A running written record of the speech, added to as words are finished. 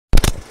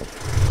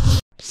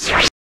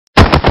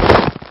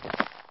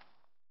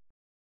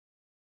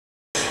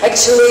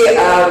Actually,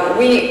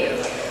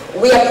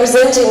 we are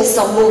presenting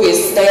some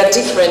movies. They are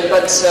different,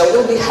 but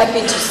we'll be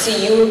happy to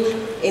see you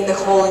in the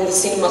hall, in the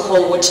cinema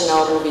hall, watching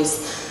our movies.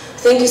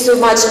 Thank you so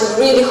much, and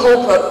really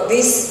hope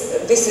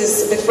this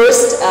is the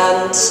first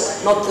and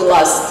not the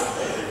last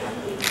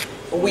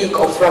week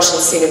of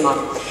Russian cinema.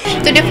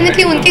 तो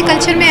definitely उनके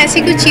culture में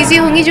ऐसी कुछ चीज़ें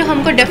होंगी जो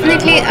हमको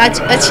definitely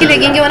अच्छी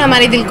लगेंगी और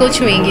हमारे दिल को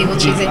छुएंगी वो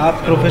चीज़ें।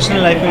 आप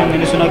प्रोफेशनल लाइफ में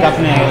मैंने सुना कि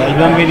आपने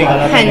एल्बम भी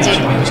निकाला था। हाँ जी,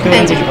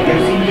 हाँ जी।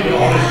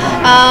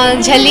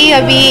 झली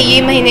अभी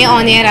ये महीने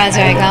ऑन एयर आ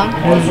जाएगा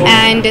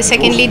एंड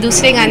सेकेंडली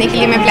दूसरे गाने के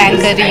लिए मैं प्लान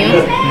कर रही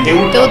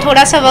हूँ, तो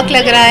थोड़ा सा वक्त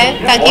लग रहा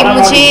है ताकि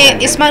मुझे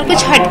इस बार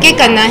कुछ हटके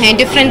करना है,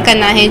 डिफरेंट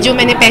करना है जो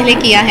मैंने पहले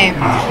किया है,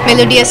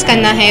 मेलोडियस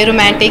करना है,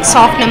 रोमांटिक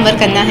सॉफ्ट नंबर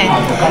करना है,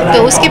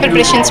 तो उसके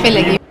प्रिपरेशंस पे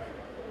लगी।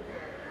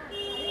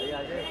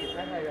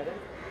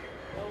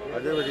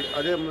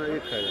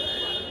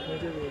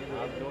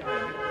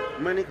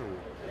 मैं नहीं खाऊंगा।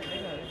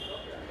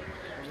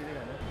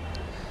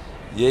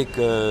 ये एक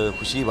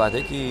खुशी की बात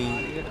है कि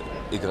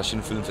एक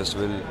रशियन फिल्म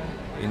फेस्टिवल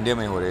इंडिया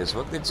में हो रहा है इस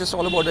वक्त। It's just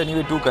all about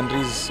anyway to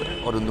countries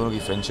और उन दोनों की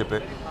फ्रेंडशिप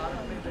है।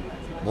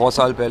 बहुत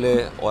साल पहले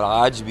और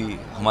आज भी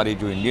हमारी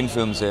जो इंडियन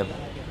फिल्म्स है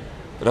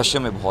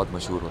रशिया में बहुत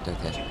मशहूर होते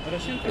थे।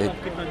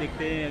 कितना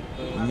देखते हैं?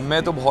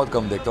 मैं तो बहुत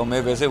कम देखता हूँ।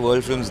 मैं वैसे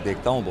वर्ल्ड फिल्म्स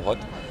देखता हूँ बहुत।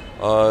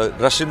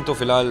 रशियन तो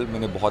फ़िलहाल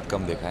मैंने बहुत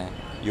कम देखा है,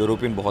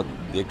 यूरोपियन बहुत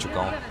देख चुका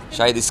हूँ।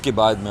 शायद इसके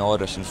बाद मैं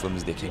और रशियन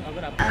फिल्म्स देखेंगे।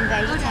 I'm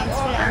very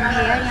thankful I'm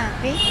here यहाँ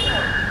पे।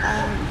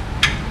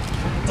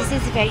 This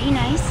is very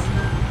nice.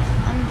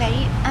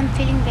 I'm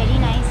feeling very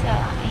nice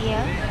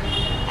here.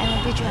 I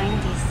want to join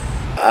this.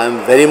 I'm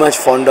very much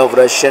fond of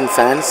Russian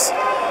fans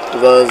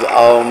because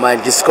my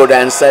disco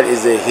dancer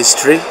is a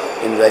history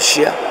in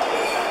Russia.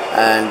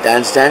 And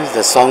dance,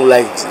 the song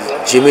like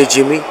Jimmy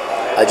Jimmy,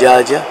 Aja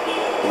Aja,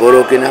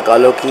 Gorokina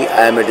Kaloki.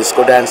 I am a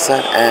disco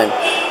dancer, and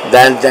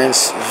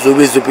dance,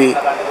 Zubi Zubi.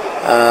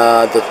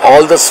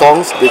 All the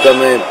songs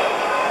become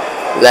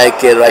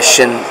like a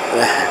Russian